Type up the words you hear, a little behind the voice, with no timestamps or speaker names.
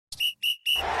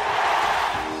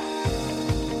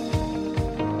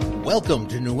Welcome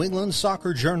to New England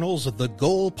Soccer Journal's The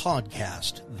Goal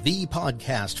Podcast, the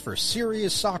podcast for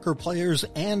serious soccer players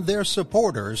and their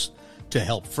supporters to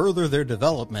help further their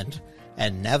development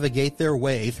and navigate their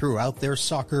way throughout their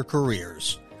soccer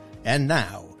careers. And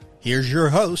now, here's your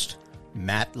host,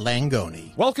 Matt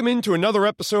Langoni. Welcome into another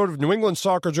episode of New England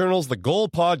Soccer Journal's The Goal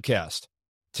Podcast.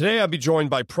 Today I'll be joined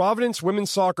by Providence women's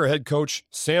soccer head coach,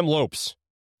 Sam Lopes.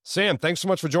 Sam, thanks so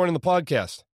much for joining the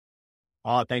podcast.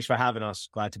 Thanks for having us.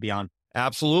 Glad to be on.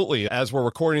 Absolutely. As we're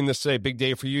recording this today, big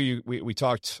day for you. We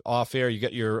talked off air. You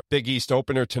get your Big East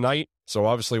opener tonight. So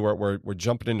obviously we're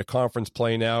jumping into conference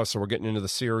play now. So we're getting into the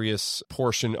serious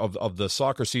portion of the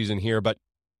soccer season here. But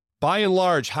by and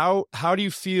large, how do you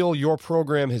feel your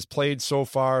program has played so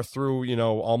far through,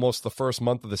 almost the first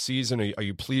month of the season? Are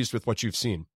you pleased with what you've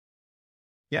seen?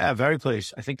 Yeah, very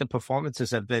pleased. I think the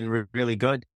performances have been really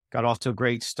good. Got off to a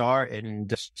great start,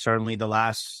 and certainly the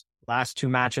last two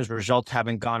matches, results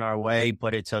haven't gone our way,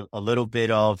 but it's a little bit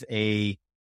of we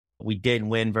did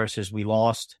win versus we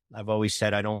lost. I've always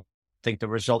said I don't think the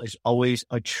result is always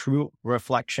a true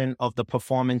reflection of the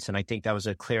performance, and I think that was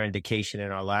a clear indication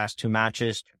in our last two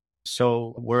matches.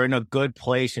 So we're in a good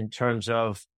place in terms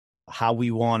of how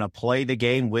we want to play the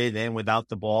game with and without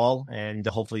the ball, and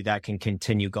hopefully that can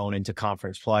continue going into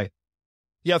conference play.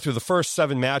 Yeah, through the first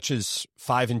 7 matches,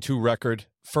 5-2 record.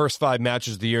 First 5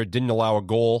 matches of the year didn't allow a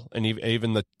goal, and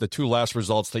even the 2 last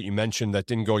results that you mentioned that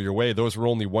didn't go your way, those were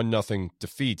only 1-0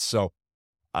 defeats. So,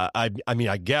 I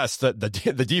guess that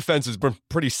the defense has been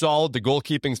pretty solid. The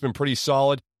goalkeeping's been pretty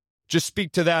solid. Just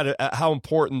speak to that, how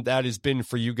important that has been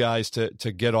for you guys to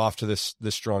get off to this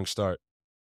strong start.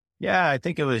 Yeah, I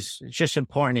think it's just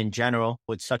important in general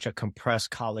with such a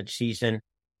compressed college season.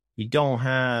 You don't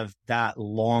have that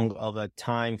long of a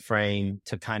time frame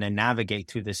to kind of navigate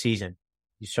through the season.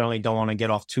 You certainly don't want to get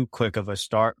off too quick of a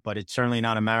start, but it's certainly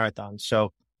not a marathon.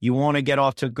 So you want to get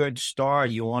off to a good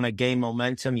start. You want to gain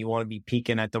momentum. You want to be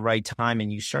peaking at the right time.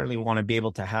 And you certainly want to be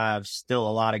able to have still a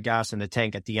lot of gas in the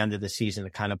tank at the end of the season to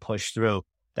kind of push through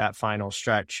that final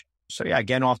stretch. So yeah,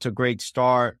 getting off to a great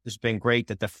start. It's been great.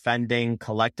 The defending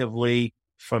collectively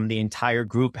from the entire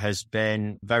group has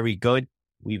been very good.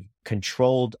 We've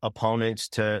controlled opponents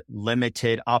to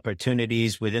limited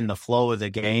opportunities within the flow of the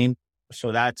game.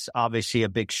 So that's obviously a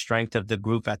big strength of the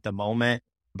group at the moment,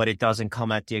 but it doesn't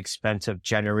come at the expense of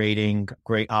generating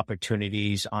great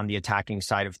opportunities on the attacking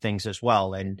side of things as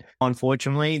well. And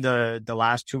unfortunately, the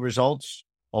last 2 results,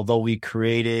 although we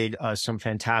created some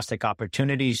fantastic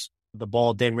opportunities, the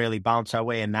ball didn't really bounce our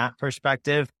way in that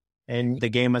perspective. And the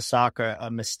game of soccer, a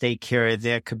mistake here or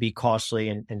there could be costly,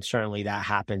 and certainly that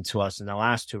happened to us in the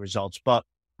last 2 results, but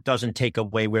it doesn't take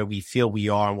away where we feel we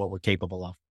are and what we're capable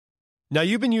of. Now,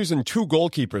 you've been using 2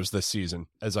 goalkeepers this season,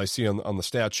 as I see on the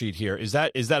stat sheet here. Is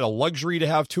that a luxury to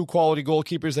have 2 quality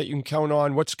goalkeepers that you can count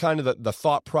on? What's kind of the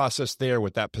thought process there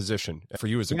with that position for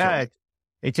you as a coach?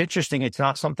 It's interesting. It's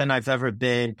not something I've ever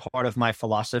been part of my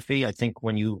philosophy. I think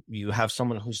when you have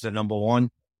someone who's the number one,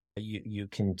 you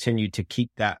continue to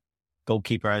keep that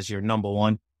goalkeeper as your number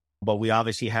one. But we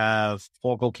obviously have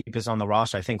 4 goalkeepers on the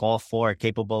roster. I think all 4 are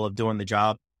capable of doing the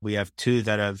job. We have 2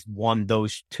 that have won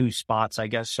those 2 spots, I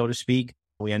guess, so to speak.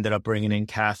 We ended up bringing in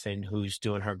Catherine, who's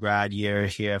doing her grad year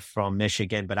here from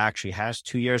Michigan, but actually has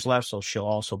 2 years left. So she'll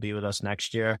also be with us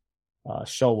next year.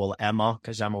 So will Emma,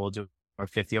 because Emma will do her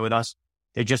 5th year with us.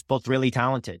 They're just both really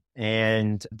talented.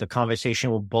 And the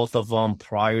conversation with both of them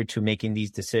prior to making these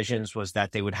decisions was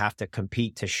that they would have to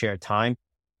compete to share time.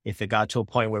 If it got to a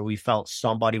point where we felt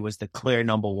somebody was the clear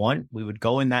number one, we would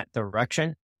go in that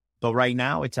direction. But right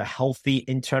now, it's a healthy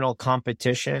internal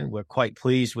competition. We're quite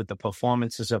pleased with the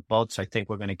performances of both. So I think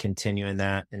we're going to continue in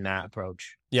that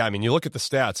approach. Yeah, I mean, you look at the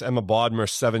stats. Emma Bodmer,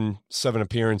 seven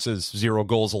appearances, 0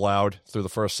 goals allowed through the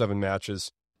first 7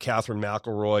 matches. Catherine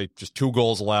McElroy, just 2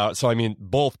 goals allowed. So, I mean,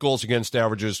 both goals against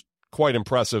averages, quite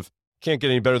impressive. Can't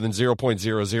get any better than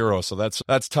 0.00. So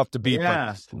that's tough to beat.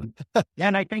 Yeah. But... yeah,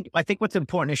 and I think what's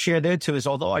important to share there too is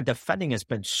although our defending has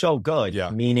been so good,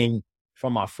 meaning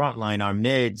from our front line, our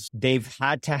mids, they've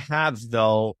had to have,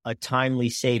 though, a timely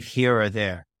save here or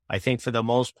there. I think for the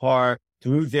most part,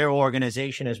 through their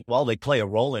organization as well, they play a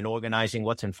role in organizing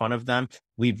what's in front of them.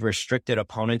 We've restricted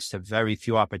opponents to very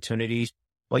few opportunities.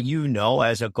 But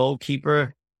as a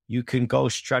goalkeeper, you can go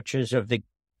stretches of the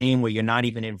game where you're not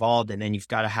even involved, and then you've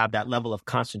got to have that level of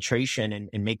concentration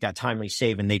and make that timely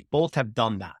save. And they both have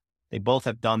done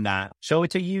that. So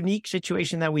it's a unique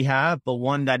situation that we have, but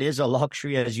one that is a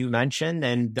luxury, as you mentioned.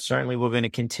 And certainly we're going to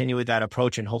continue with that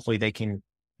approach, and hopefully they can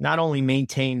not only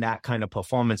maintain that kind of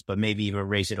performance, but maybe even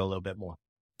raise it a little bit more.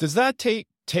 Does that take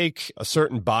take a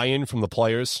certain buy-in from the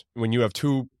players when you have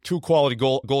two quality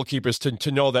goalkeepers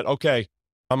to know that, okay,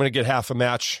 I'm going to get half a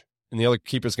match and the other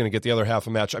keeper's going to get the other half a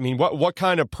match? I mean, what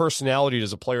kind of personality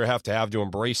does a player have to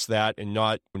embrace that and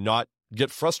not get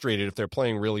frustrated if they're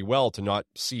playing really well to not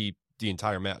see the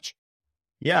entire match?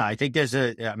 Yeah, I think you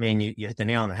hit the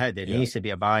nail on the head. There needs to be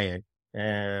a buy-in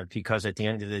because at the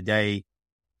end of the day,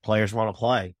 players want to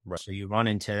play. Right. So you run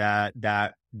into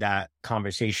that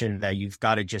conversation that you've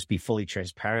got to just be fully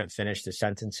transparent, finish the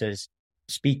sentences,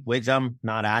 speak with them,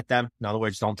 not at them. In other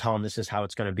words, don't tell them this is how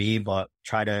it's going to be, but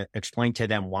try to explain to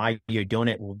them why you're doing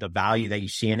it, the value that you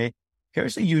see in it.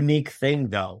 Here's a unique thing,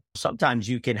 though. Sometimes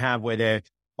you can have where they're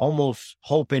almost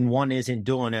hoping one isn't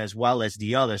doing as well as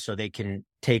the other so they can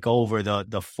take over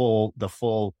the full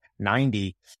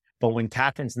 90. But when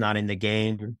Catherine's not in the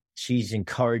game, she's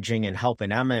encouraging and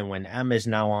helping Emma. And when Emma's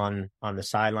now on the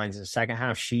sidelines in the second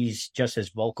half, she's just as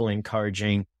vocal,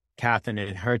 encouraging Catherine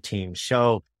and her team.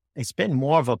 So it's been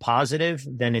more of a positive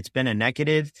than it's been a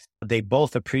negative. They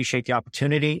both appreciate the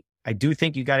opportunity. I do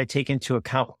think you got to take into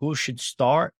account who should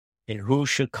start and who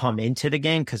should come into the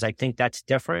game, because I think that's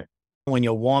different. When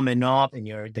you're warming up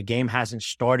and the game hasn't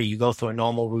started, you go through a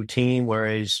normal routine,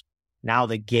 whereas now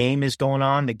the game is going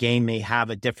on. The game may have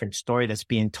a different story that's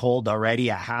being told already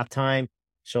at halftime.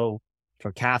 So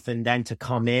for Catherine then to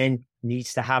come in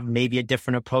needs to have maybe a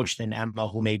different approach than Emma,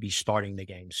 who may be starting the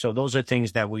game. So those are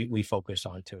things that we focus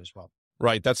on too as well.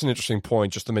 Right. That's an interesting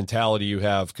point, just the mentality you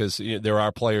have, because there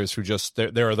are players who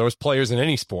there are those players in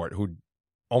any sport who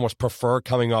almost prefer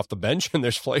coming off the bench, and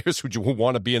there's players who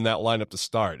want to be in that lineup to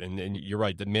start. And you're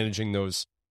right, that managing those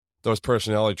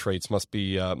personality traits must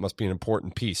be an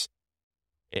important piece.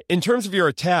 In terms of your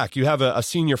attack, you have a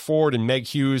senior forward in Meg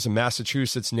Hughes, a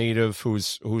Massachusetts native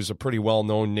who's a pretty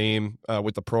well-known name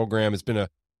with the program, has been a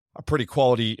pretty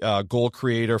quality goal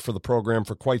creator for the program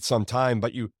for quite some time.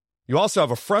 But you also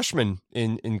have a freshman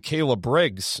in Kayla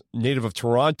Briggs, native of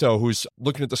Toronto, who's,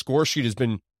 looking at the score sheet, has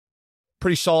been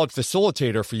pretty solid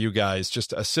facilitator for you guys,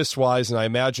 just assist-wise, and I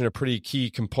imagine a pretty key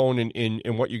component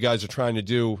in what you guys are trying to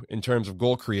do in terms of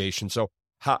goal creation. So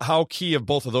how key have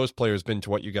both of those players been to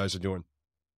what you guys are doing?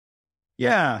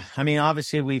 Yeah, I mean,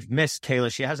 obviously we've missed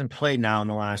Kayla. She hasn't played now in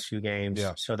the last few games,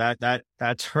 so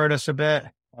that's hurt us a bit.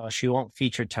 She won't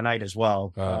feature tonight as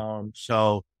well.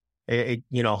 So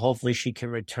hopefully she can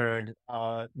return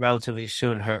relatively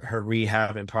soon. Her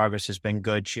rehab and progress has been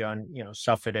good. She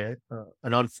suffered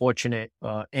an unfortunate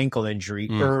ankle injury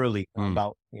early,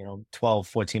 about 12,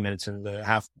 14 minutes in the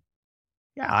half.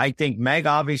 Yeah, I think Meg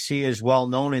obviously is well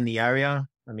known in the area.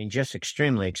 I mean, just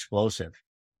extremely explosive.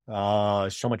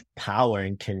 So much power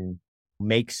and can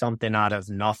make something out of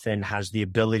nothing, has the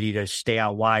ability to stay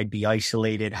out wide, be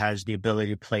isolated, has the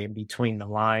ability to play in between the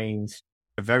lines.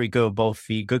 Very good with both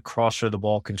feet, good crosser of the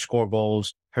ball, can score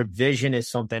goals. Her vision is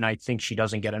something I think she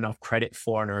doesn't get enough credit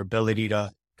for, and her ability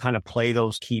to kind of play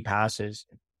those key passes.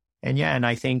 And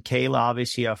I think Kayla,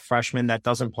 obviously a freshman that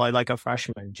doesn't play like a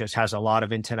freshman, just has a lot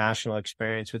of international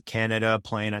experience with Canada,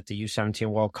 playing at the U17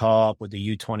 World Cup, with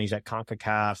the U20s at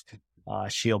CONCACAF.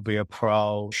 She'll be a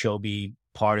pro. She'll be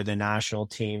part of the national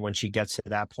team when she gets to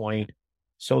that point.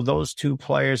 So those two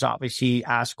players obviously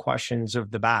ask questions of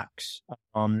the backs.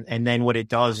 And then what it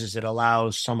does is it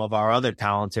allows some of our other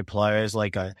talented players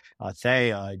like a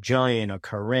Thea, a Jillian, a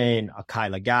Corinne, a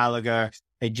Kyla Gallagher.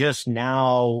 It just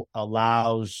now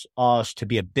allows us to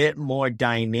be a bit more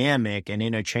dynamic and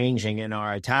interchanging in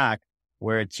our attack,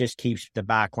 where it just keeps the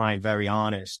back line very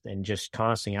honest and just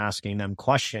constantly asking them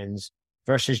questions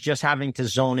versus just having to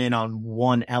zone in on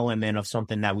one element of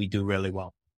something that we do really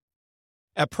well.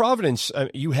 At Providence,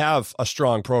 you have a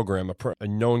strong program, a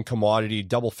known commodity,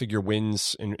 double-figure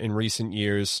wins in recent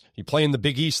years. You play in the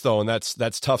Big East, though, and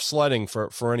that's tough sledding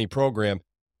for any program.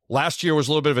 Last year was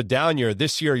a little bit of a down year.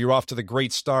 This year, you're off to the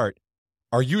great start.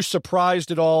 Are you surprised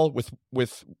at all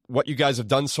with what you guys have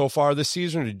done so far this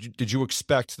season, or did you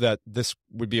expect that this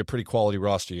would be a pretty quality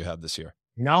roster you had this year?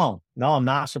 No, I'm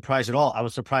not surprised at all. I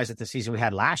was surprised at the season we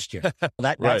had last year.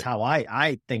 That's right. How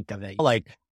I think of it. Like,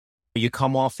 you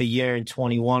come off a year in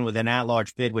 21 with an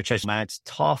at-large bid, which is, man, it's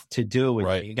tough to do.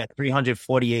 Right. You got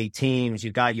 348 teams.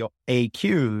 You got your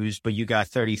AQs, but you got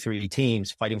 33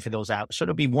 teams fighting for those out. So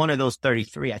to be one of those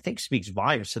 33, I think speaks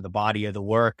volumes to the body of the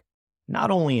work,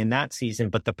 not only in that season,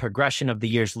 but the progression of the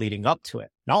years leading up to it.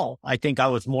 No, I think I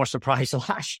was more surprised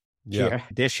last year.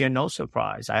 This year, no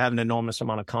surprise. I have an enormous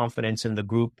amount of confidence in the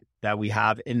group that we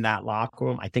have in that locker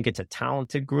room. I think it's a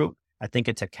talented group. I think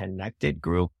it's a connected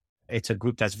group. It's a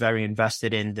group that's very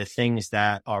invested in the things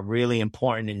that are really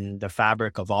important in the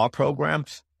fabric of our program.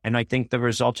 And I think the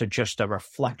results are just a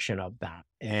reflection of that.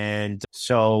 And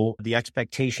so the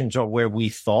expectations are where we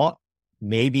thought,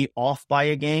 maybe off by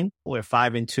a game. We're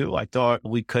 5-2. I thought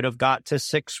we could have got to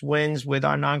 6 wins with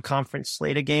our non-conference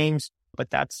slate of games, but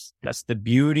that's the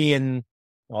beauty and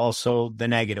also the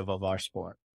negative of our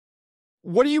sport.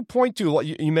 What do you point to?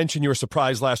 You mentioned you were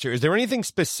surprised last year. Is there anything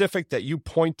specific that you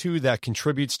point to that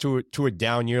contributes to a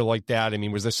down year like that? I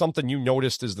mean, was there something you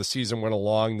noticed as the season went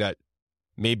along that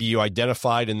maybe you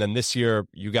identified and then this year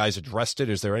you guys addressed it?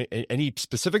 Is there any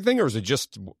specific thing, or is it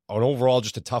just an overall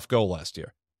just a tough go last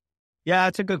year? Yeah,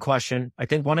 it's a good question. I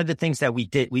think one of the things that we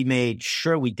made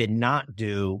sure we did not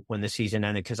do when the season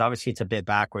ended, because obviously it's a bit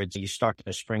backwards. You start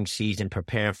the spring season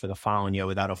preparing for the following year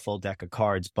without a full deck of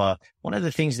cards. But one of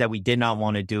the things that we did not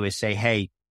want to do is say, hey,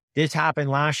 this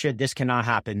happened last year. This cannot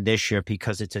happen this year,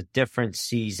 because it's a different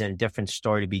season, different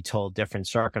story to be told, different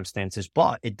circumstances.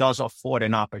 But it does afford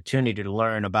an opportunity to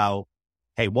learn about,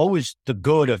 hey, what was the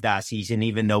good of that season,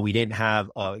 even though we didn't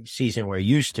have a season we're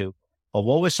used to? But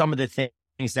what were some of the things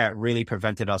that really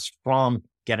prevented us from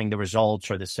getting the results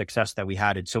or the success that we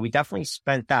had? And so we definitely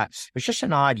spent that. It was just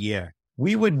an odd year.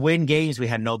 We would win games we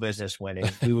had no business winning.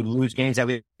 We would lose games that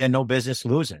we had no business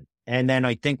losing. And then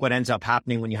I think what ends up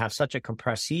happening when you have such a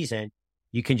compressed season,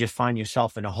 you can just find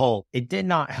yourself in a hole. It did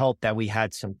not help that we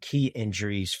had some key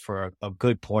injuries for a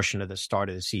good portion of the start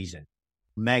of the season.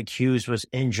 Meg Hughes was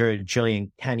injured.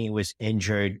 Jillian Kenny was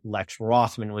injured. Lex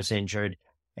Rothman was injured.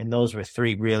 And those were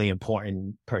 3 really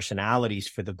important personalities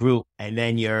for the group. And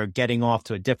then you're getting off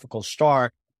to a difficult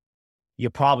start.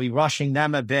 You're probably rushing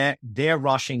them a bit. They're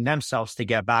rushing themselves to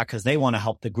get back because they want to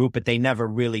help the group, but they never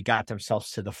really got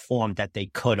themselves to the form that they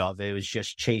could have. It was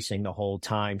just chasing the whole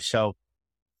time. So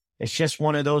it's just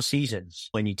one of those seasons.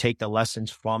 When you take the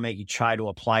lessons from it, you try to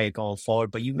apply it going forward,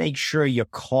 but you make sure you're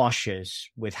cautious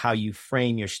with how you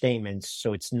frame your statements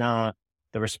so it's not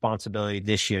the responsibility of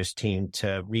this year's team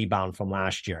to rebound from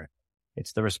last year.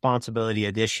 It's the responsibility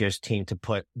of this year's team to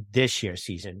put this year's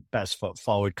season best foot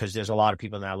forward, because there's a lot of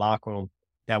people in that locker room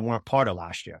that weren't part of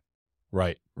last year.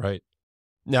 Right.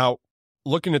 Now,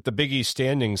 looking at the Big East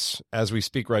standings as we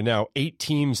speak right now, 8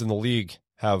 teams in the league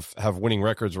have winning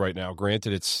records right now.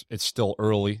 Granted, it's still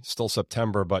early, still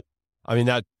September, but I mean,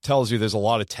 that tells you there's a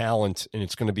lot of talent, and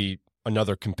it's going to be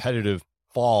another competitive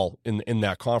fall in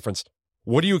that conference.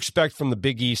 What do you expect from the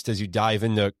Big East as you dive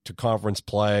into conference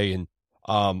play, and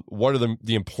what are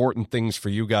the important things for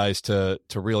you guys to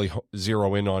really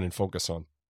zero in on and focus on?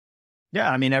 Yeah,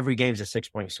 I mean, every game's a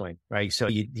 6-point swing, right? So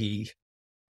the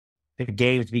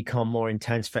games become more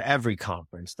intense for every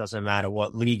conference. Doesn't matter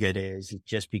what league it is. It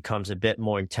just becomes a bit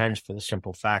more intense for the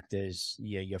simple fact is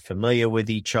you're familiar with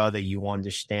each other. You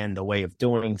understand the way of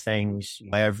doing things.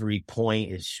 Every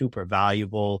point is super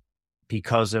valuable.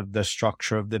 Because of the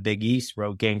structure of the Big East,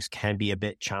 road games can be a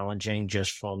bit challenging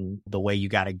just from the way you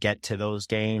got to get to those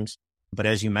games. But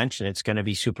as you mentioned, it's going to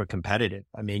be super competitive.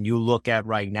 I mean, you look at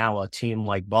right now a team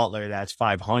like Butler that's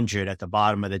 500 at the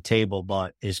bottom of the table,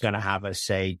 but is going to have a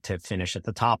say to finish at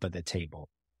the top of the table.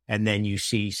 And then you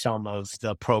see some of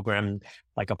the program,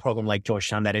 like a program like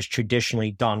Georgetown that has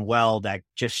traditionally done well, that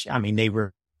just, I mean, they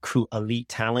recruit elite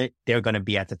talent. They're going to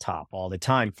be at the top all the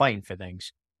time fighting for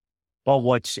things. But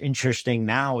what's interesting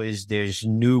now is there's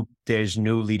new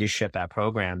leadership at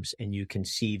programs, and you can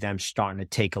see them starting to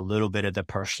take a little bit of the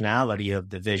personality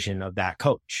of the vision of that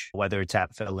coach, whether it's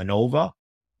at Villanova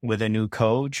with a new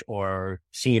coach or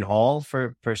Seton Hall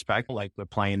for perspective, like we're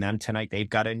playing them tonight. They've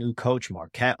got a new coach,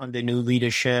 Marquette under new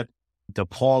leadership,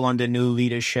 DePaul under new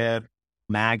leadership.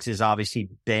 Mags has obviously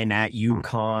been at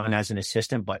UConn as an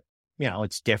assistant, but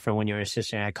it's different when you're an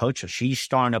assistant head coach. So she's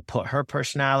starting to put her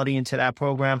personality into that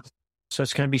program. So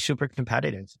it's going to be super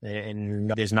competitive, and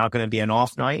there's not going to be an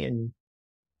off night. And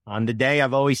on the day,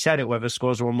 I've always said it, whoever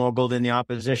scores one more goal than the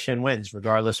opposition wins,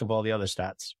 regardless of all the other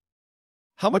stats.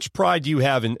 How much pride do you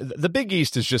have in the Big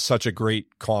East? Is just such a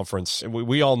great conference. And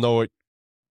we all know it,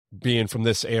 being from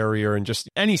this area and just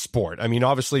any sport. I mean,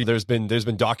 obviously there's been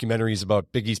documentaries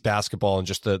about Big East basketball and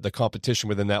just the competition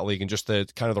within that league and just the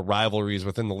kind of the rivalries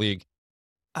within the league.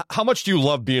 How much do you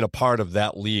love being a part of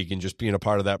that league and just being a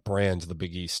part of that brand, the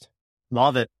Big East?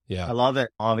 Love it. Yeah. I love it.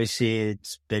 Obviously,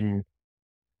 it's been,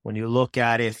 when you look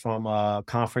at it from a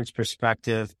conference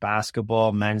perspective,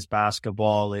 men's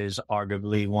basketball is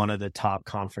arguably one of the top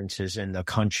conferences in the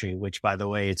country, which, by the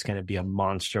way, it's going to be a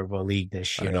monster of a league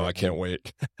this year. I know. I can't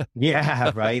wait.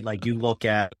 Yeah, right? Like you look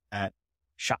at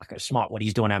Shaka Smart, what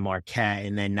he's doing at Marquette,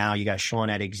 and then now you got Sean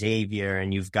at Xavier,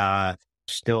 and you've got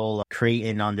still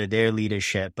Creighton under their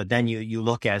leadership. But then you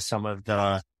look at some of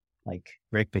the like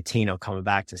Rick Pitino coming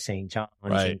back to St. John's.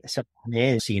 Right. And so,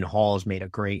 Seton Hall's made a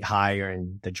great hire,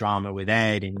 and the drama with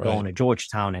Ed and going to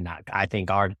Georgetown. And I think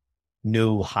our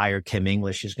new hire, Kim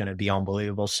English, is going to be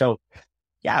unbelievable. So,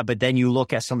 yeah, but then you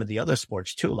look at some of the other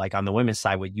sports too, like on the women's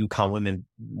side with UConn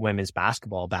women's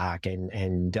basketball back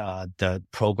and the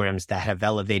programs that have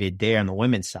elevated there on the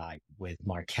women's side with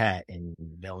Marquette and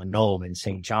Villanova and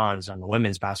St. John's on the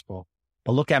women's basketball.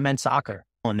 But look at men's soccer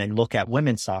and then look at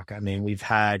women's soccer. I mean, we've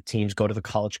had teams go to the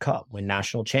College Cup, win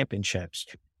national championships.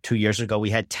 2 years ago, we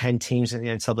had 10 teams in the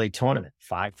NCAA tournament,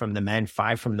 5 from the men,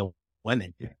 5 from the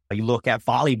women. Yeah. You look at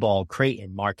volleyball,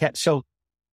 Creighton, Marquette. So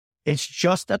it's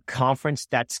just a conference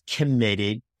that's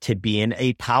committed to being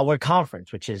a power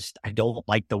conference, which is, I don't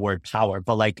like the word power,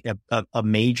 but like a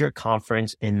major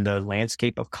conference in the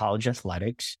landscape of college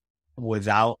athletics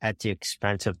without at the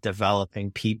expense of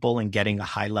developing people and getting a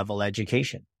high level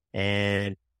education.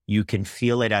 And you can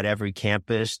feel it at every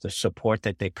campus, the support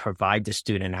that they provide to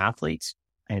student athletes.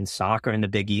 And soccer in the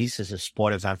Big East is a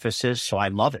sport of emphasis. So I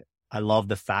love it. I love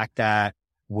the fact that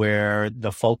we're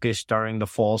the focus during the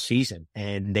fall season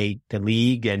and the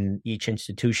league and each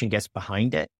institution gets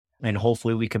behind it. And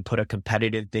hopefully we can put a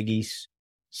competitive Big East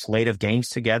slate of games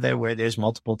together where there's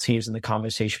multiple teams in the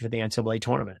conversation for the NCAA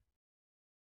tournament.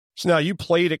 So now you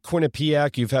played at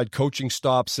Quinnipiac. You've had coaching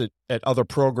stops at other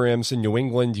programs in New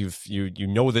England. You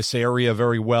know this area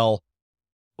very well.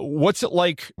 What's it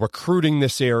like recruiting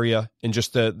this area and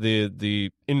just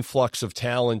the influx of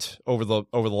talent over the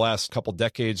last couple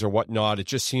decades or whatnot? It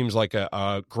just seems like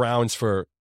a grounds for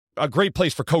a great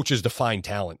place for coaches to find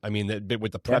talent. I mean,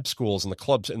 with the prep schools and the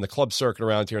clubs and the club circuit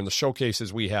around here and the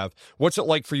showcases we have. What's it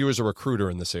like for you as a recruiter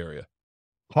in this area?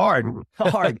 Hard.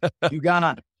 You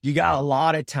got a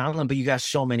lot of talent, but you got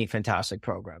so many fantastic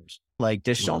programs. Like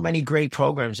there's so many great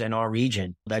programs in our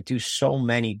region that do so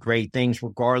many great things,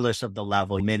 regardless of the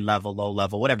level, mid-level, low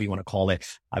level, whatever you want to call it.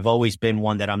 I've always been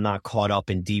one that I'm not caught up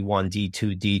in D1,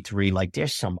 D2, D3. Like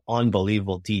there's some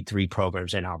unbelievable D3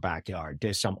 programs in our backyard.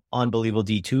 There's some unbelievable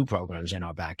D2 programs in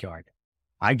our backyard.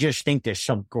 I just think there's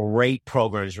some great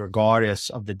programs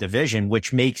regardless of the division,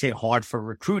 which makes it hard for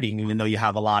recruiting, even though you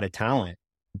have a lot of talent.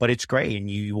 But it's great.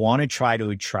 And you want to try to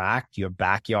attract your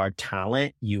backyard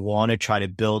talent. You want to try to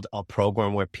build a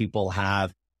program where people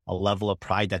have a level of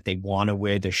pride that they want to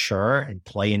wear the shirt and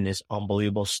play in this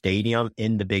unbelievable stadium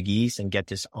in the Big East and get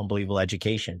this unbelievable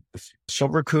education. So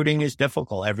recruiting is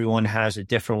difficult. Everyone has a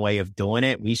different way of doing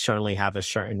it. We certainly have a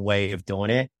certain way of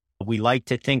doing it. We like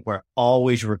to think we're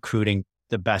always recruiting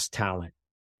the best talent.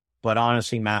 But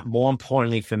honestly, Matt, more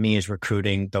importantly for me is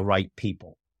recruiting the right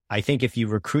people. I think if you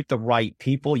recruit the right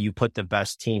people, you put the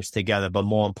best teams together. But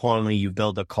more importantly, you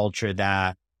build a culture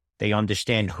that they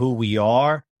understand who we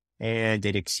are and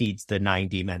it exceeds the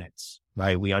 90 minutes,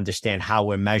 right? We understand how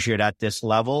we're measured at this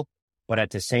level. But at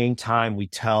the same time, we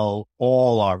tell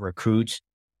all our recruits,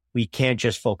 we can't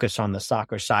just focus on the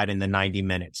soccer side in the 90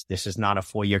 minutes. This is not a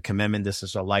 4-year commitment. This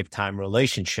is a lifetime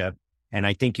relationship. And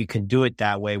I think you can do it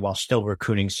that way while still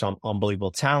recruiting some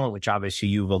unbelievable talent, which obviously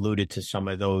you've alluded to some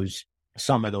of those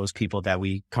people that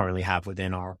we currently have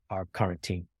within our current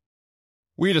team.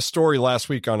 We had a story last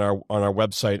week on our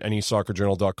website,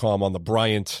 nesoccerjournal.com, on the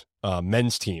Bryant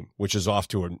men's team, which is off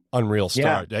to an unreal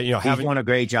start. Yeah, he's done a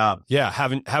great job. Yeah,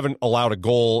 haven't allowed a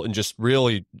goal and just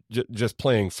really just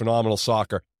playing phenomenal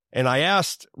soccer. And I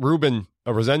asked Ruben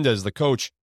Resendez, the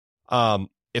coach,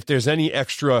 if there's any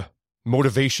extra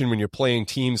motivation when you're playing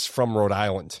teams from Rhode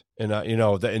Island and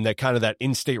in that kind of that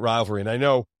in-state rivalry. And I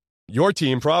know your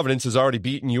team, Providence, has already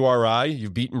beaten URI.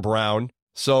 You've beaten Brown.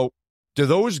 So do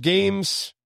those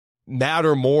games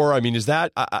matter more? I mean, is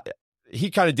that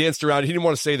he kind of danced around. He didn't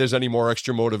want to say there's any more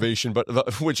extra motivation, but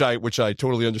which I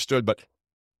totally understood. But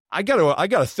I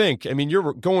gotta think. I mean,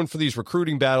 you're going for these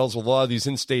recruiting battles with a lot of these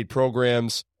in-state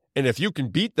programs, and if you can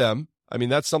beat them, I mean,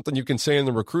 that's something you can say in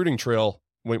the recruiting trail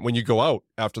when you go out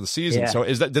after the season. Yeah. So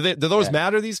do those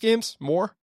matter, these games,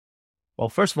 more? Well,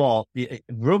 first of all,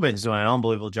 Ruben's doing an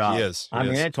unbelievable job. He is. I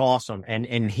mean, it's awesome.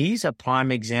 And he's a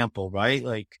prime example, right?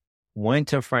 Like, went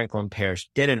to Franklin Pierce,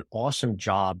 did an awesome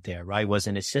job there, right? Was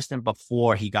an assistant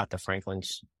before he got the Franklin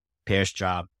Pierce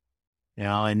job,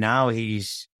 and now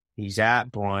he's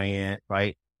at Bryant,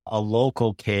 right? A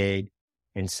local kid.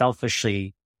 And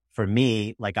selfishly, for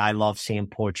me, like, I love seeing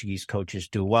Portuguese coaches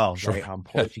do well, sure. Right? I'm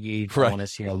Portuguese. Right. I want to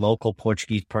see a local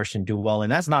Portuguese person do well.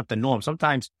 And that's not the norm.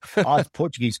 Sometimes us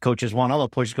Portuguese coaches want other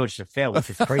Portuguese coaches to fail, which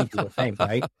is crazy to think,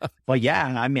 right? But yeah,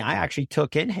 I mean, I actually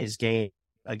took in his game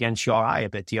against URI a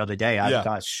bit the other day. I've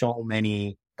got so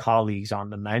many colleagues on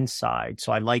the men's side.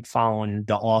 So I like following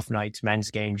the off nights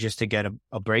men's game just to get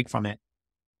a break from it.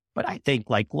 But I think,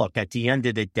 like, look, at the end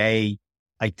of the day,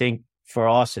 I think for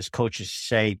us as coaches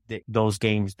say that those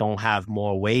games don't have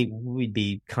more weight, we'd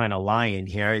be kind of lying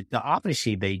here.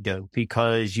 Obviously they do,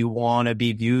 because you want to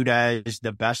be viewed as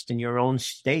the best in your own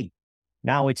state.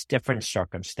 Now it's different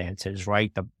circumstances,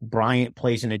 right? The Bryant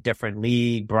plays in a different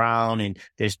league, Brown, and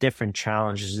there's different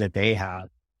challenges that they have.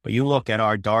 But you look at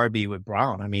our derby with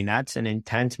Brown, I mean, that's an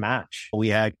intense match. We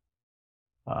had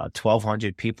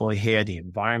 1,200 people here. The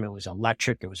environment was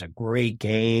electric. It was a great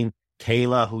game.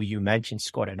 Kayla, who you mentioned,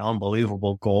 scored an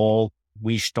unbelievable goal.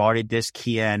 We started this,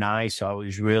 Kia and I, so I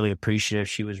was really appreciative.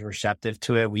 She was receptive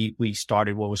to it. We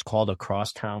started what was called a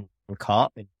Crosstown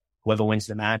Cup, and whoever wins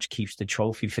the match keeps the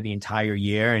trophy for the entire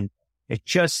year. And it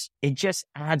just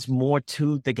adds more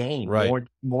to the game, right,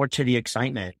 more to the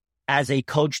excitement. As a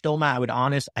coach, though, Matt, I would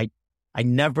honest, I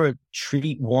never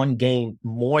treat one game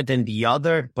more than the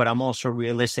other, but I'm also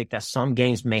realistic that some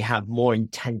games may have more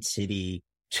intensity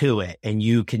to it, and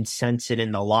you can sense it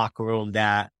in the locker room,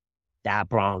 that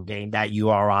Brown game, that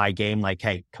URI game, like,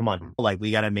 hey, come on, like,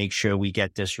 we got to make sure we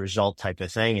get this result type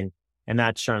of thing. And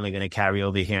that's certainly going to carry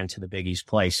over here into the Big East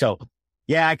play. So,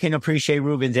 yeah, I can appreciate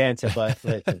Ruben's answer, but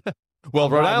listen, well,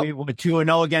 Rhode Island, we were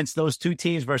 2-0 against those two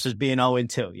teams versus being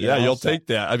 0-2. Yeah, you'll take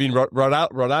that. I mean, Rhode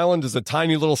Island is a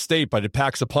tiny little state, but it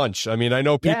packs a punch. I mean, I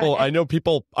know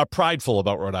people are prideful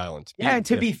about Rhode Island. Yeah, and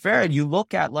to be fair, you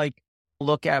look at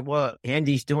what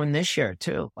Andy's doing this year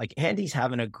too. Like, Andy's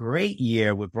having a great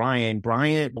year with Brian.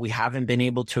 Bryant, we haven't been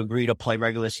able to agree to play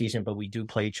regular season, but we do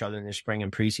play each other in the spring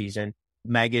and preseason.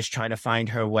 Meg is trying to find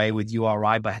her way with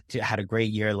URI, but had a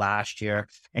great year last year.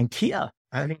 And Kia,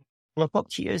 I mean, look what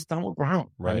Kia has done with Brown.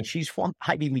 Right. I mean, she's won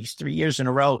Ivy Leagues 3 years in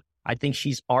a row. I think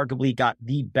she's arguably got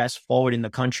the best forward in the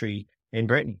country in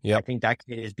Brittany. Yep. I think that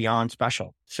kid is beyond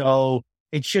special. So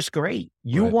it's just great.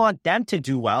 You want them to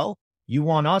do well. You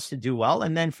want us to do well.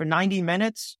 And then for 90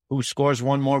 minutes, who scores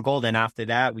one more goal? Then after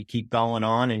that, we keep going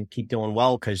on and keep doing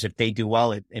well, because if they do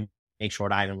well, it makes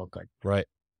Rhode Island look good. Right.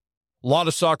 A lot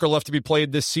of soccer left to be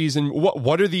played this season.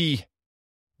 What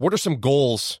are some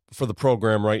goals for the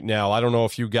program right now? I don't know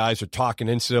if you guys are talking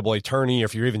NCAA tourney, or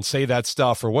if you even say that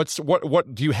stuff, or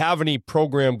what do you have any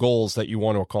program goals that you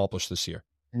want to accomplish this year?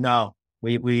 No,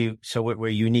 we're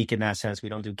unique in that sense. We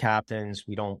don't do captains.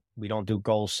 We don't do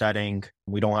goal setting.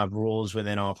 We don't have rules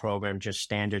within our program, just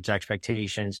standards,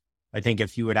 expectations. I think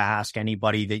if you were to ask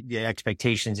anybody, the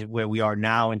expectations where we are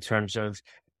now in terms of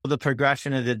the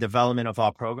progression of the development of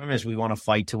our program is we want to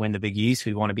fight to win the Big East.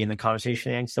 We want to be in the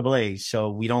conversation in NCAA. So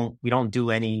we don't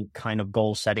do any kind of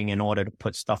goal setting in order to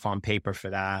put stuff on paper for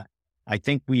that. I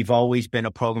think we've always been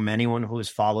a program, anyone who has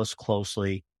followed us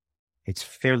closely, it's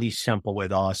fairly simple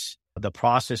with us. The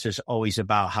process is always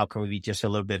about how can we be just a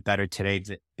little bit better today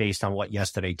based on what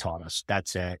yesterday taught us.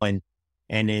 That's it.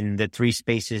 And in the three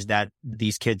spaces that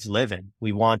these kids live in,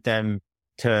 we want them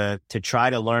to try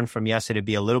to learn from yesterday, to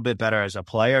be a little bit better as a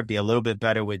player, be a little bit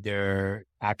better with their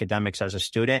academics as a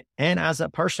student and as a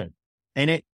person.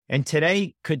 And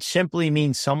today could simply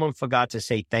mean someone forgot to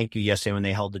say thank you yesterday when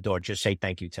they held the door. Just say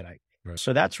thank you today. Right.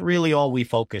 So that's really all we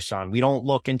focus on. We don't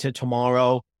look into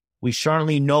tomorrow. We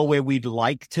certainly know where we'd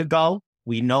like to go.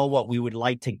 We know what we would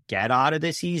like to get out of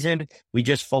the season. We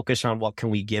just focus on what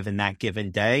can we give in that given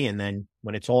day. And then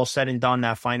when it's all said and done,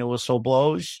 that final whistle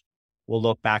blows, we'll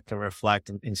look back to reflect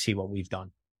and see what we've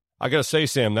done. I got to say,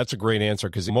 Sam, that's a great answer,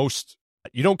 because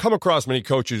you don't come across many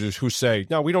coaches who say,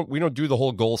 no, we don't do the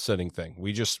whole goal setting thing.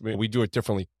 We do it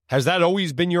differently. Has that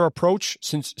always been your approach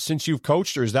since you've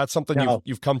coached, or is that something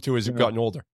you've come to as you've gotten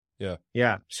older? Yeah.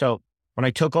 Yeah. So when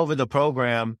I took over the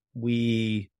program,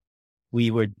 we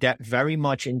were very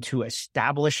much into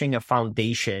establishing a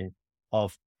foundation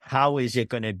of how is it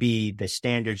going to be the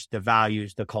standards, the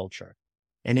values, the culture.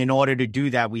 And in order to do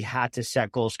that, we had to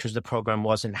set goals because the program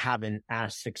wasn't having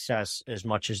as success as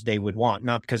much as they would want.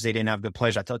 Not because they didn't have good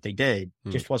players. I thought they did.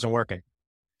 It just wasn't working.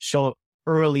 So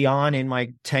early on in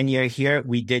my tenure here,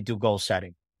 we did do goal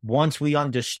setting. Once we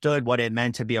understood what it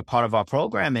meant to be a part of our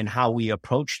program and how we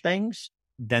approach things,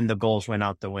 then the goals went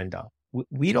out the window.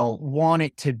 We don't want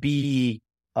it to be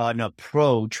an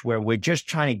approach where we're just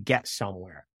trying to get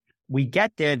somewhere. We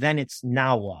get there, then it's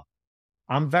now what?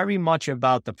 I'm very much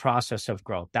about the process of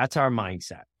growth. That's our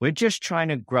mindset. We're just trying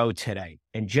to grow today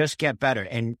and just get better.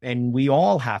 And we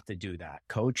all have to do that.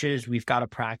 Coaches, we've got to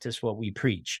practice what we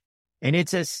preach. And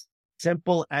it's as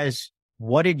simple as,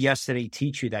 what did yesterday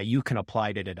teach you that you can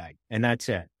apply to today? And that's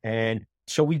it. And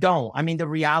so we don't. I mean, the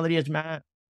reality is, Matt,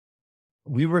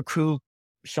 we recruit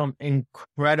some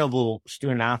incredible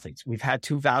student athletes. We've had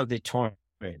 2 valedictorians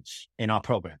in our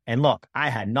program. And look,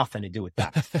 I had nothing to do with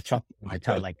that. I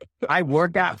tell you, I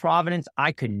worked at Providence.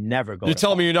 I could never go. You're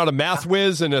telling me you're not a math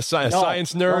whiz and a science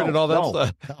nerd and all that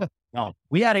stuff? No. No,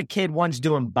 we had a kid once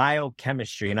doing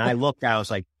biochemistry, and I was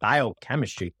like,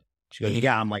 biochemistry? She goes,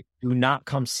 yeah. I'm like, do not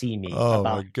come see me Oh,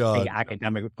 about my God.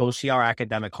 academic. Go see our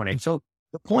academic coordinator. So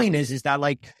the point is that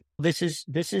like, this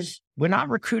is, we're not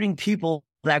recruiting people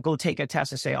that go take a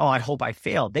test and say, oh, I hope I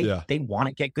fail. They want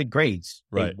to get good grades.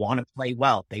 Right. They want to play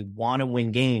well. They want to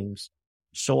win games.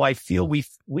 So I feel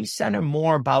we center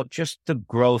more about just the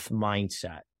growth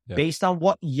mindset based on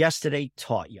what yesterday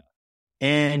taught you.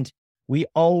 And we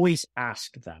always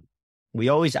ask them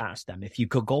if you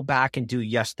could go back and do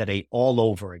yesterday all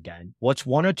over again, what's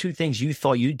one or two things you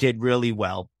thought you did really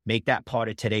well, make that part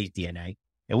of today's DNA.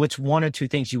 And what's one or two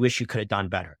things you wish you could have done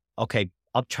better? Okay,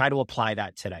 I'll try to apply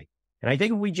that today. And I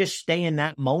think if we just stay in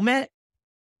that moment,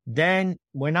 then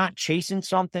we're not chasing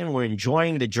something. We're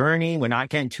enjoying the journey. We're not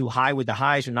getting too high with the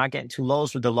highs. We're not getting too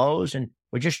lows with the lows. And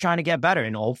we're just trying to get better.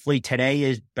 And hopefully today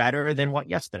is better than what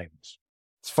yesterday was.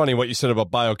 It's funny what you said about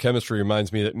biochemistry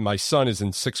reminds me that my son is in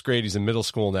 6th grade. He's in middle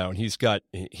school now, and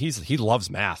he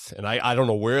loves math. And I don't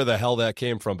know where the hell that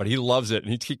came from, but he loves it.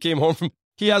 And he came home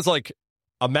he has like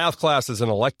a math class as an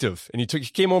elective. And he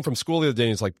came home from school the other day and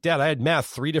he's like, Dad, I had math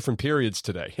 3 different periods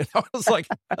today. And I was like,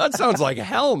 that sounds like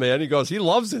hell, man. He goes, he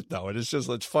loves it though. And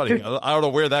it's funny. I don't know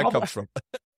where that comes from.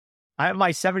 I had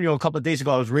my 7-year-old a couple of days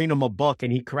ago. I was reading him a book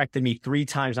and he corrected me 3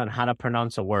 times on how to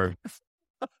pronounce a word.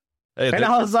 Hey, and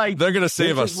I was like, they're going to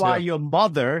save us. This is why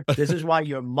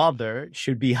your mother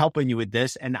should be helping you with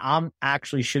this. And I'm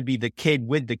actually should be the kid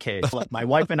with the kid. Look, my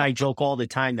wife and I joke all the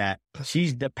time that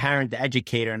she's the parent, the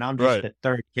educator, and I'm just the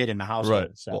third kid in the household.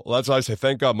 Right. So. Well, that's why I say,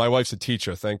 thank God. My wife's a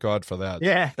teacher. Thank God for that.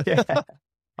 Yeah.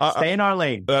 Stay in our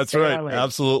lane. That's right.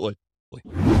 Absolutely.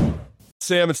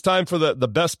 Sam, it's time for the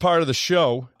best part of the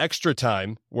show, Extra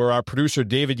Time, where our producer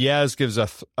David Yaz gives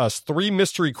us 3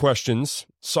 mystery questions,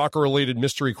 soccer-related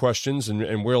mystery questions,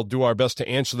 and we'll do our best to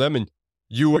answer them. And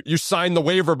you signed the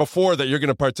waiver before that you're going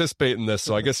to participate in this,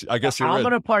 so I guess you're I'm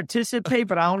going to participate,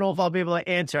 but I don't know if I'll be able to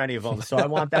answer any of them. So I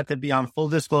want that to be on full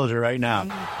disclosure right now.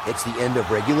 It's the end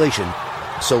of regulation,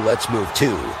 so let's move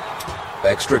to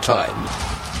Extra Time.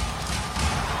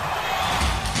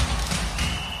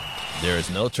 There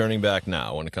is no turning back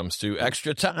now when it comes to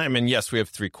Extra Time. And yes, we have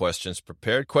 3 questions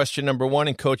prepared. Question number 1,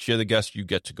 and Coach, you're the guest. You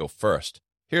get to go first.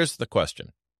 Here's the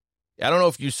question. I don't know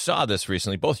if you saw this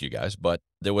recently, both you guys, but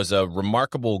there was a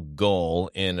remarkable goal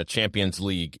in a Champions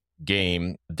League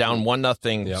game, down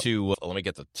 1-0 to, let me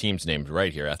get the team's names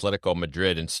right here, Atletico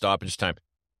Madrid in stoppage time.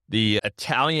 The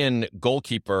Italian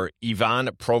goalkeeper, Ivan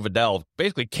Providence,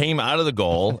 basically came out of the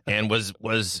goal and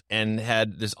and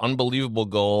had this unbelievable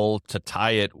goal to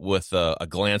tie it with a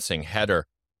glancing header.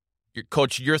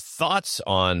 Coach, your thoughts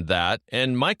on that?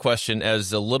 And my question,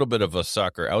 as a little bit of a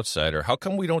soccer outsider, how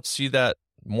come we don't see that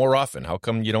more often? How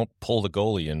come you don't pull the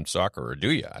goalie in soccer, or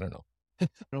do you? I don't know.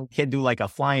 You can't do like a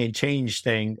flying change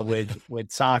thing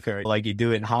with soccer like you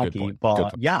do in hockey.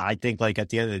 But yeah, I think like at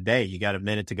the end of the day, you got a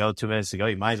minute to go, 2 minutes to go.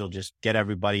 You might as well just get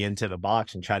everybody into the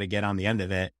box and try to get on the end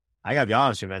of it. I got to be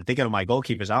honest with you, man. Thinking of my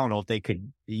goalkeepers, I don't know if they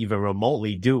could even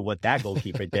remotely do what that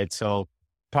goalkeeper did. So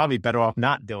probably better off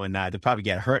not doing that. They'd probably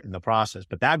get hurt in the process.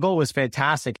 But that goal was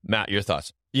fantastic. Matt, your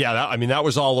thoughts? Yeah, that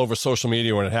was all over social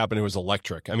media when it happened. It was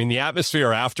electric. I mean, the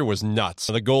atmosphere after was nuts.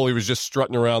 The goalie was just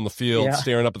strutting around the field,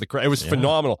 staring up at the crowd. It was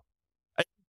phenomenal.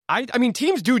 I mean,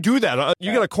 teams do that.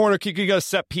 You got a corner kick, you got a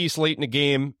set piece late in the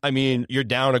game. I mean, you're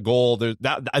down a goal.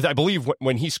 I believe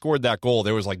when he scored that goal,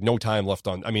 there was like no time left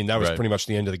on. I mean, that was pretty much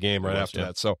the end of the game after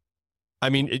that. So, I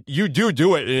mean, you do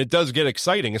it, and it does get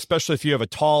exciting, especially if you have a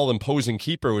tall, imposing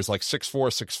keeper who's like 6'4",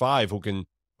 6'5",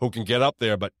 who can get up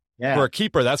there. But for a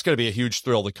keeper, that's going to be a huge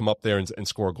thrill to come up there and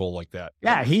score a goal like that.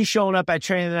 Yeah, he's showing up at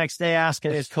training the next day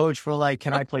asking his coach for like,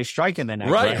 can I play striking the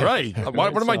next day? Right.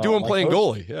 What am I doing playing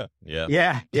goalie?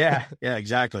 Yeah,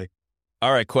 exactly.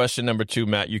 All right, question number 2,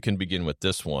 Matt, you can begin with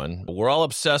this one. We're all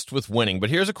obsessed with winning, but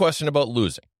here's a question about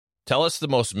losing. Tell us the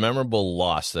most memorable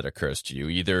loss that occurs to you,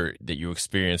 either that you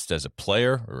experienced as a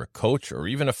player or a coach or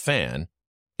even a fan,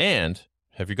 and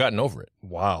have you gotten over it?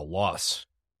 Wow, loss.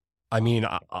 I mean,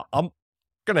 I'm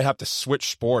going to have to switch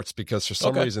sports because for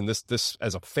some reason, this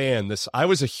as a fan, I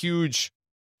was a huge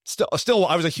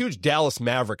Dallas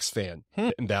Mavericks fan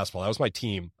in basketball. That was my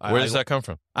team. Where does that come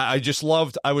from? I just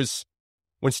loved.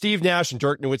 When Steve Nash and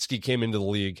Dirk Nowitzki came into the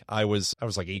league, I was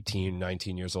like 18,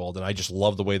 19 years old, and I just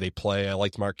loved the way they play. I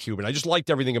liked Mark Cuban. I just liked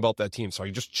everything about that team, so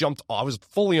I just jumped. I was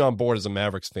fully on board as a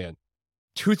Mavericks fan.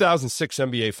 2006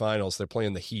 NBA Finals, they're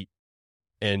playing the Heat,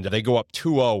 and they go up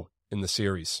 2-0 in the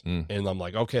series. And I'm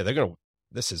like, okay,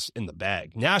 this is in the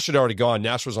bag. Nash had already gone.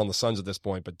 Nash was on the Suns at this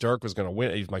point, but Dirk was going to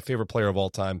win. He's my favorite player of all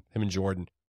time, him and Jordan.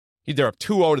 They're up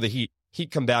 2-0 to the Heat. He'd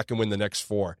come back and win the next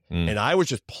 4. And I was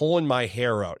just pulling my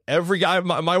hair out. Every guy,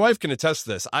 my wife can attest to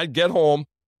this. I'd get home,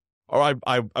 or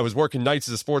I was working nights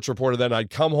as a sports reporter then. I'd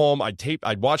come home,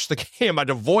 I'd watch the game. I'd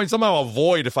somehow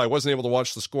avoid, if I wasn't able to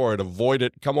watch the score, I'd avoid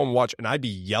it, come home and watch, and I'd be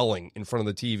yelling in front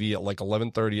of the TV at like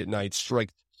 11:30 at night.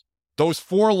 Strike. Those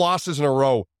 4 losses in a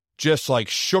row just like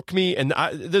shook me. And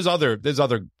there's other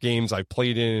games I've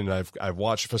played in and I've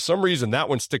watched. For some reason, that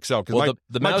one sticks out because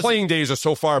my playing days are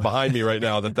so far behind me right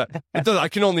now that I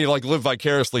can only like live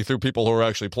vicariously through people who are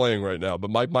actually playing right now. But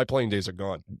my playing days are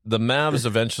gone. The Mavs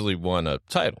eventually won a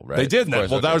title, right? They did. That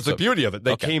was the beauty of it.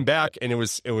 They came back and it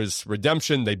was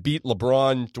redemption. They beat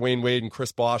LeBron, Dwayne Wade, and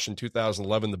Chris Bosh in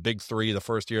 2011. The Big Three, the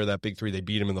first year of that Big Three, they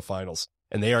beat him in the finals,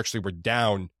 and they actually were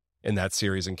down in that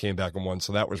series and came back and won.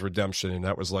 So that was redemption, and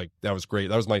that was great.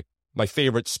 That was my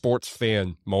favorite sports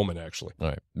fan moment, actually. All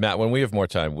right, Matt, when we have more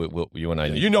time, you and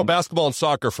I basketball and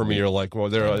soccer for me are like, well,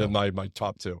 they're my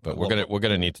top 2. But we're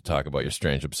gonna need to talk about your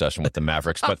strange obsession with the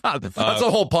Mavericks. But that's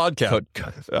a whole podcast.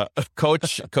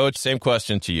 Coach, same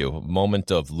question to you.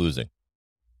 Moment of losing.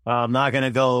 I'm not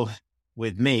gonna go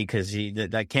with me because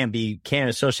that can't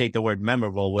associate the word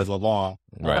memorable with a law.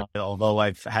 Right. Although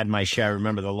I've had my share,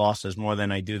 remember the losses more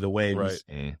than I do the wins.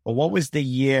 Right. But what was the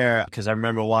year? Because I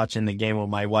remember watching the game with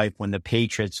my wife when the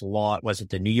Patriots lost. Was it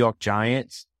the New York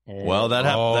Giants? Well, that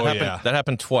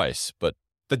happened twice, but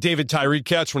the David Tyree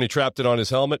catch when he trapped it on his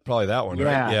helmet, probably that one,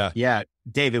 right? Yeah.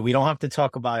 David, we don't have to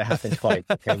talk about it happened twice.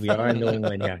 Okay, we are in New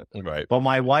England, right. But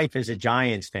my wife is a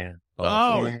Giants fan.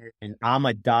 And I'm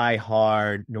a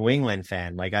diehard New England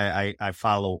fan. Like I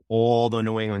follow all the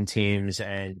New England teams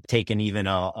and taken even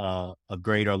a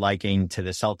greater liking to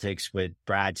the Celtics with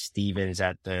Brad Stevens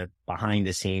at the behind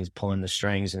the scenes pulling the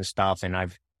strings and stuff. And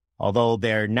although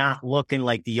they're not looking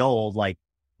like the old, like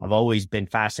I've always been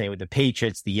fascinated with the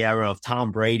Patriots, the era of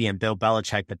Tom Brady and Bill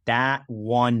Belichick. But that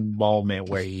one moment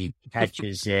where he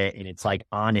catches it and it's like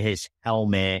on his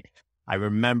helmet. I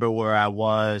remember where I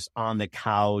was on the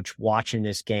couch watching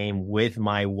this game with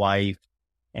my wife,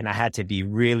 and I had to be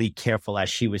really careful as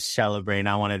she was celebrating.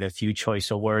 I wanted a few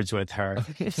choice of words with her.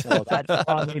 So that's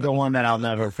probably the one that I'll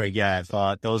never forget.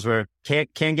 But those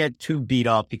can't get too beat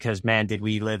up because, man, did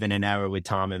we live in an era with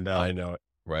Tom and Bill. I know it.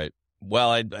 Right.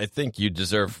 Well, I think you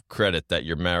deserve credit that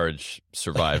your marriage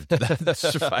survived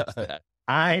that.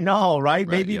 I know, right?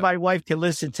 Maybe my wife can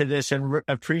listen to this and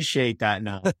appreciate that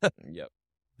now. Yep.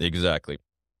 Exactly.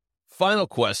 Final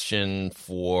question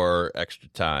for Extra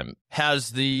Time.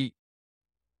 Has the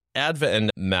advent,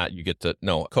 and Matt,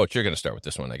 Coach, you're going to start with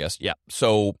this one, I guess. Yeah.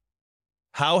 So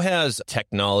how has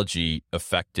technology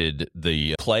affected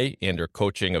the play and or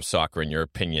coaching of soccer, in your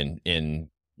opinion,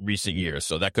 in recent years?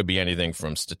 So that could be anything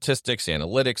from statistics,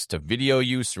 analytics, to video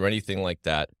use or anything like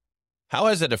that. How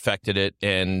has it affected it?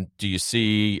 And do you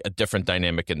see a different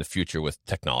dynamic in the future with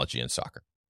technology in soccer?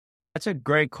 That's a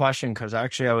great question because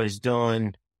actually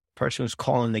person who's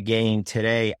calling the game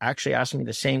today actually asked me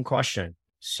the same question.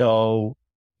 So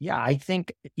yeah, I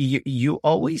think you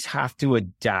always have to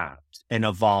adapt and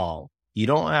evolve. You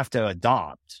don't have to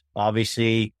adopt.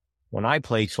 Obviously, when I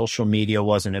played, social media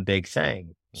wasn't a big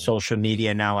thing. Social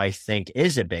media now, I think,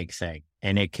 is a big thing,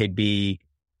 and it could be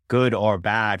good or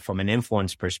bad from an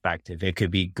influence perspective. It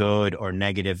could be good or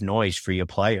negative noise for your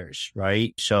players,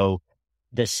 right? So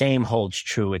the same holds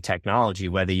true with technology,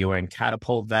 whether you're in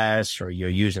catapult vests or you're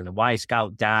using the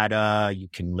Y-Scout data. You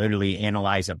can literally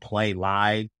analyze a play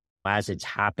live as it's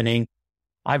happening.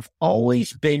 I've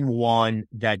always been one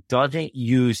that doesn't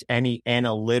use any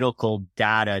analytical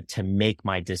data to make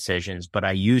my decisions, but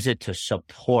I use it to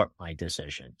support my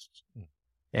decisions.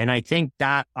 And I think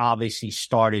that obviously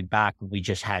started back when we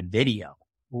just had video.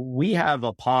 We have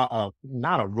not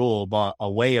a rule, but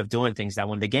a way of doing things that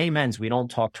when the game ends, we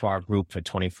don't talk to our group for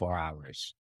 24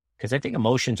 hours. Because I think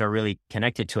emotions are really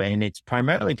connected to it. And it's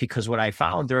primarily because what I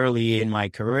found early in my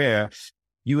career,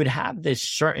 you would have this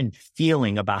certain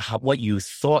feeling about what you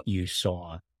thought you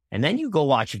saw. And then you go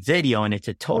watch video and it's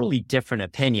a totally different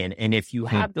opinion. And if you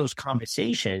have those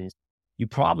conversations, you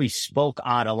probably spoke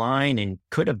out of line and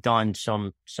could have done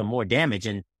some more damage.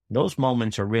 And those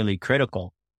moments are really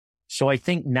critical. So I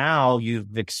think now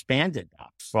you've expanded that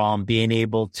from being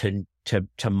able to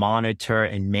monitor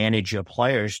and manage your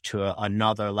players to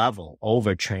another level,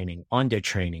 overtraining,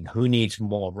 undertraining, who needs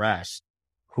more rest,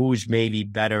 who's maybe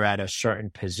better at a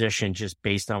certain position just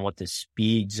based on what the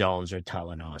speed zones are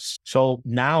telling us. So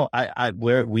now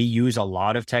we use a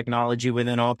lot of technology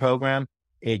within our program.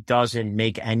 It doesn't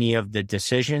make any of the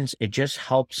decisions. It just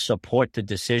helps support the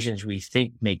decisions we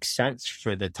think make sense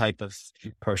for the type of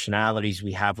personalities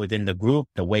we have within the group,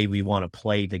 the way we want to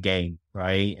play the game,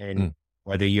 right? And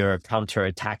Whether you're a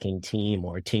counter-attacking team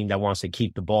or a team that wants to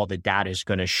keep the ball, the data is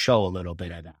going to show a little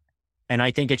bit of that. And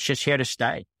I think it's just here to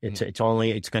stay.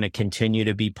 It's going to continue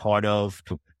to be part of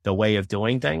the way of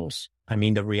doing things. I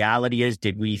mean, the reality is,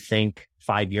 did we think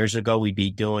 5 years ago we'd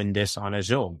be doing this on a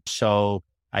Zoom? So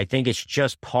I think it's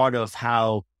just part of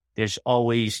how there's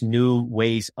always new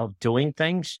ways of doing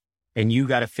things. And you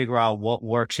got to figure out what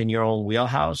works in your own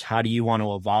wheelhouse. How do you want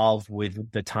to evolve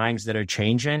with the times that are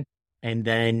changing, and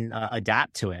then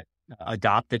adapt to it?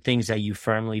 Adopt the things that you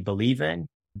firmly believe in.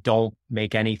 Don't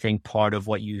make anything part of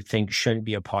what you think shouldn't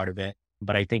be a part of it.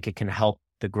 But I think it can help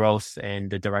the growth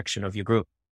and the direction of your group.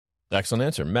 Excellent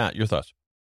answer. Matt, your thoughts?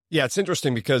 Yeah, it's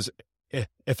interesting because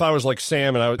if I was like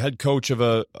Sam and I was head coach of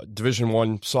a Division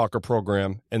I soccer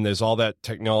program, and there's all that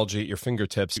technology at your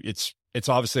fingertips, it's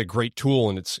obviously a great tool,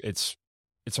 and it's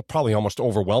probably almost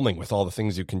overwhelming with all the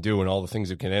things you can do and all the things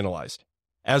you can analyze.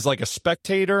 As like a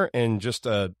spectator and just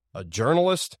a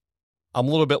journalist, I'm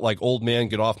a little bit like old man,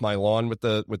 get off my lawn with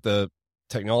the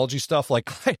technology stuff.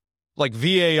 Like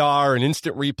VAR and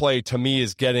instant replay to me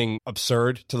is getting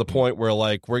absurd to the point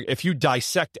where if you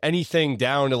dissect anything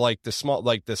down to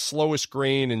the slowest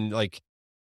screen, and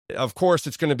of course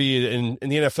it's going to be in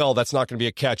the NFL, that's not going to be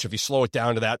a catch if you slow it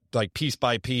down to that piece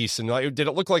by piece. And did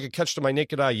it look like a catch to my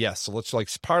naked eye? Yes. So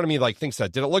let's part of me thinks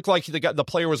that. Did it look like the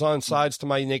player was on sides to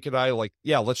my naked eye?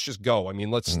 Yeah, let's just go. I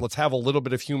mean, let's have a little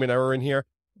bit of human error in here.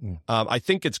 I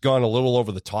think it's gone a little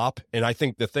over the top. And I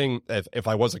think the thing, if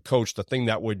I was a coach, the thing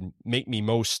that would make me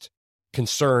most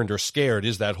concerned or scared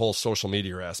is that whole social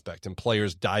media aspect and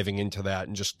players diving into that.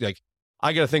 And just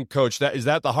I got to think, Coach, is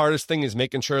that the hardest thing, is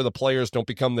making sure the players don't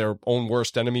become their own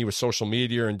worst enemy with social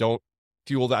media and don't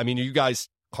fuel that. I mean, are you guys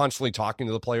constantly talking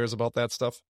to the players about that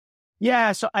stuff?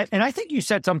 Yeah. So, I think you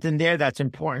said something there that's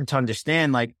important to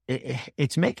understand.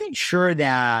 It's making sure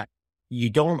that you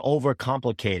don't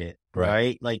overcomplicate it.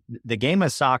 Right. Like the game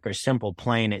of soccer is simple.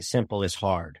 Playing it simple is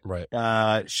hard. Right.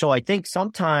 So I think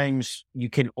sometimes you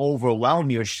can overwhelm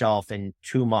yourself in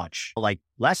too much.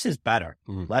 Less is better.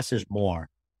 Less is more.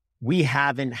 We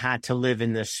haven't had to live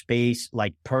in the space.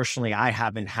 Personally, I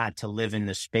haven't had to live in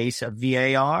the space of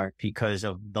VAR because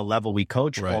of the level we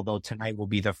coach. Right. Although tonight will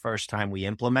be the first time we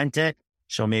implement it.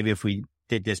 So maybe if we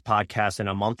did this podcast in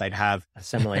a month, I'd have a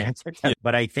similar answer. Yeah.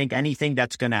 But I think anything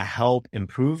that's going to help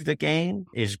improve the game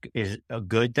is a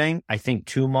good thing. I think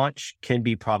too much can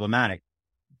be problematic.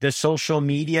 The social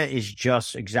media is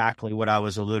just exactly what I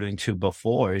was alluding to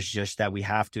before. Is just that we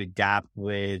have to adapt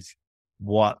with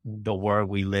what the world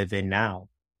we live in now.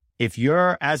 If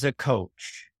you're as a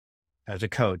coach,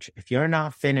 if you're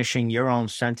not finishing your own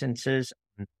sentences,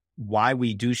 why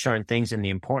we do certain things and the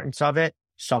importance of it,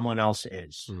 someone else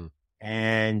is.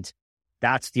 And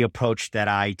that's the approach that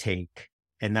I take.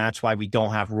 And that's why we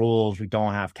don't have rules. We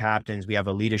don't have captains. We have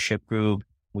a leadership group.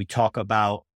 We talk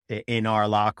about in our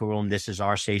locker room, this is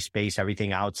our safe space.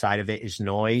 Everything outside of it is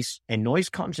noise. And noise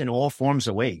comes in all forms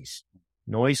of ways.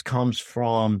 Noise comes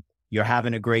from you're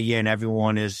having a great year and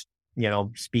everyone is,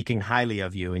 speaking highly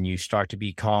of you, and you start to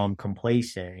become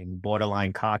complacent and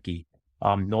borderline cocky.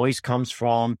 Noise comes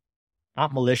from,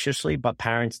 not maliciously, but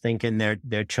parents thinking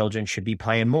their children should be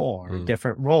playing more, a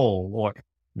different role, or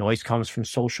noise comes from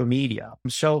social media.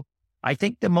 So I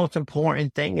think the most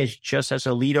important thing is, just as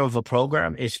a leader of a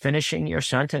program, is finishing your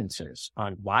sentences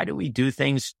on why do we do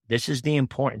things? This is the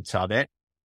importance of it.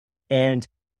 And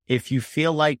if you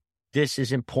feel like this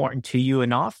is important to you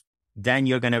enough, then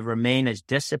you're going to remain as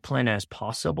disciplined as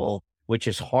possible, which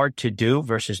is hard to do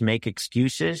versus make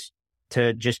excuses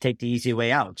to just take the easy way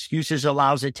out. Excuses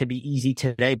allows it to be easy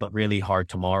today, but really hard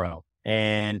tomorrow.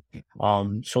 And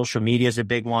social media is a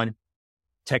big one.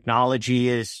 Technology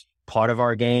is part of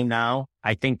our game now.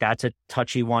 I think that's a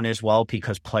touchy one as well,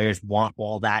 because players want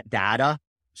all that data.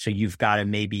 So you've got to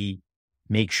maybe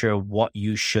make sure what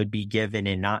you should be given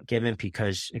and not given,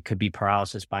 because it could be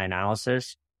paralysis by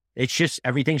analysis. It's just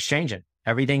everything's changing.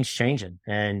 Everything's changing.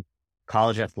 And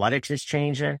college athletics is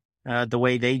changing. The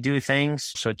way they do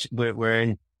things. So we're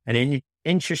in an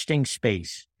interesting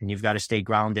space, and you've got to stay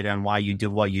grounded on why you do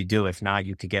what you do. If not,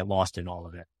 you could get lost in all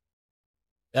of it.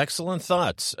 Excellent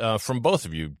thoughts from both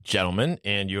of you, gentlemen,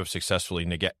 and you have successfully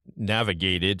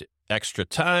navigated extra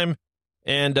time.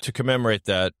 And to commemorate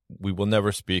that, we will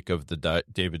never speak of the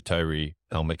David Tyree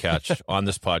helmet catch on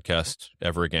this podcast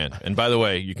ever again. And by the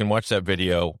way, you can watch that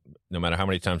video. No matter how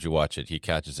many times you watch it, he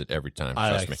catches it every time.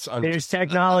 Trust me. There's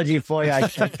technology for you.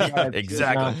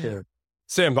 Exactly.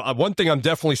 Sam, one thing I'm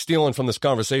definitely stealing from this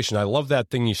conversation, I love that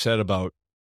thing you said about,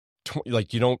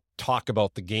 you don't talk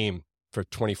about the game for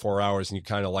 24 hours and you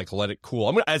kind of let it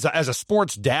cool. As a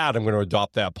sports dad, I'm going to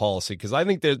adopt that policy, because I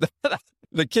think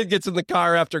the kid gets in the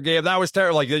car after a game. That was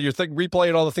terrible. Like you're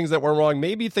replaying all the things that went wrong.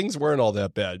 Maybe things weren't all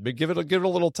that bad, but give it a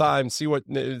little time, stew on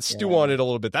it a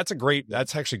little bit. That's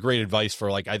actually great advice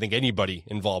for I think anybody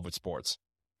involved with sports.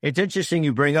 It's interesting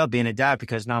you bring up being a dad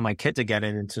because now my kids are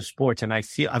getting into sports, and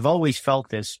I've always felt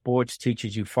this sports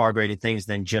teaches you far greater things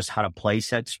than just how to play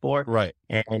said sport. Right.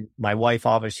 And my wife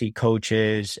obviously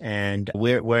coaches, and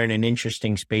we're in an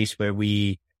interesting space where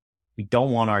we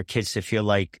don't want our kids to feel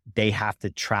like they have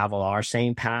to travel our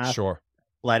same path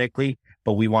athletically,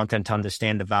 but we want them to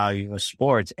understand the value of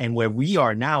sports. And where we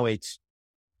are now, it's,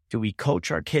 do we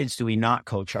coach our kids? Do we not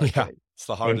coach our kids? It's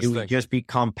the hardest thing. Do we just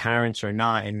become parents or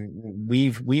not? And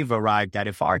we've arrived at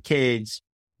if our kids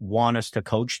want us to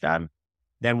coach them,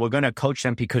 then we're going to coach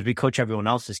them because we coach everyone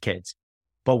else's kids.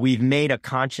 But we've made a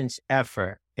conscious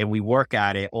effort and we work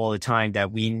at it all the time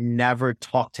that we never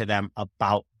talk to them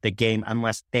about the game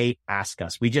unless they ask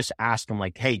us. We just ask them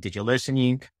like, hey, did you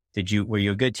listen? Were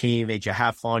you a good team? Did you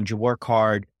have fun? Did you work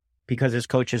hard? Because as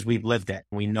coaches, we've lived it.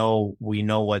 We know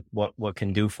what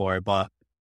can do for it. But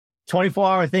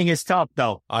 24-hour thing is tough,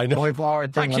 though. I know. 24-hour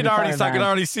thing. I can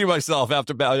already see myself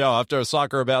after a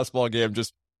soccer or basketball game,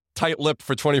 just tight-lipped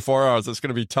for 24 hours. It's going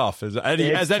to be tough. As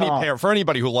any parent, for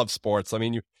anybody who loves sports. I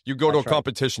mean, you go to a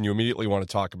competition, you immediately want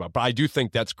to talk about. But I do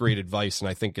think that's great advice, and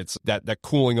I think it's that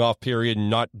cooling off period,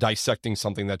 not dissecting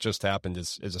something that just happened,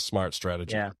 is a smart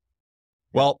strategy. Yeah.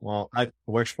 Well, it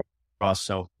works for us,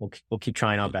 so we'll keep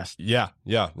trying our best. Yeah.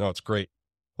 No, it's great.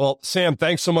 Well, Sam,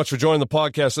 thanks so much for joining the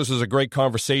podcast. This was a great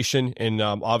conversation, and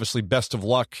obviously best of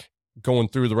luck going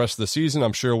through the rest of the season.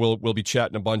 I'm sure we'll be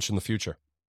chatting a bunch in the future.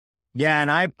 Yeah,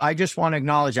 and I just want to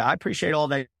acknowledge that. I appreciate all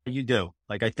that you do.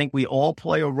 I think we all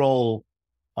play a role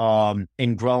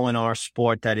in growing our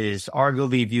sport that is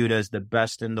arguably viewed as the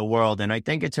best in the world. And I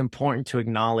think it's important to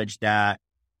acknowledge that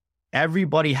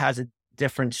everybody has a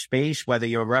different space, whether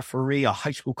you're a referee, a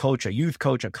high school coach, a youth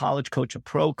coach, a college coach, a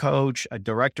pro coach, a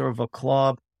director of a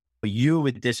club, you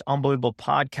with this unbelievable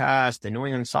podcast, the New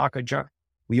England Soccer Journal.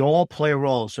 We all play a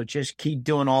role. So just keep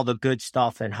doing all the good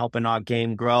stuff and helping our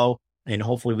game grow. And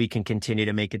hopefully we can continue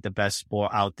to make it the best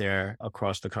sport out there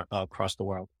across the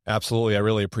world. Absolutely. I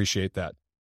really appreciate that.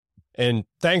 And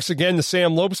thanks again to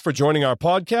Sam Lopes for joining our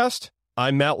podcast.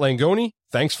 I'm Matt Langoni.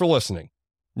 Thanks for listening.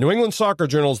 New England Soccer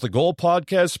Journal's The Goal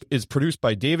podcast is produced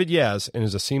by David Yaz and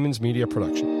is a Siemens Media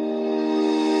production.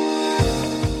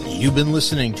 You've been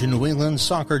listening to New England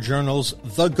Soccer Journal's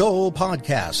The Goal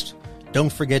podcast.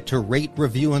 Don't forget to rate,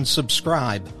 review, and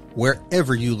subscribe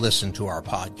wherever you listen to our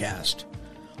podcast.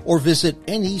 Or visit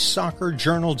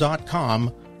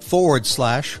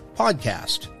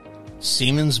anysoccerjournal.com/podcast.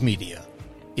 Siemens Media.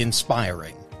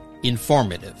 Inspiring,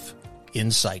 informative,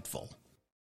 insightful.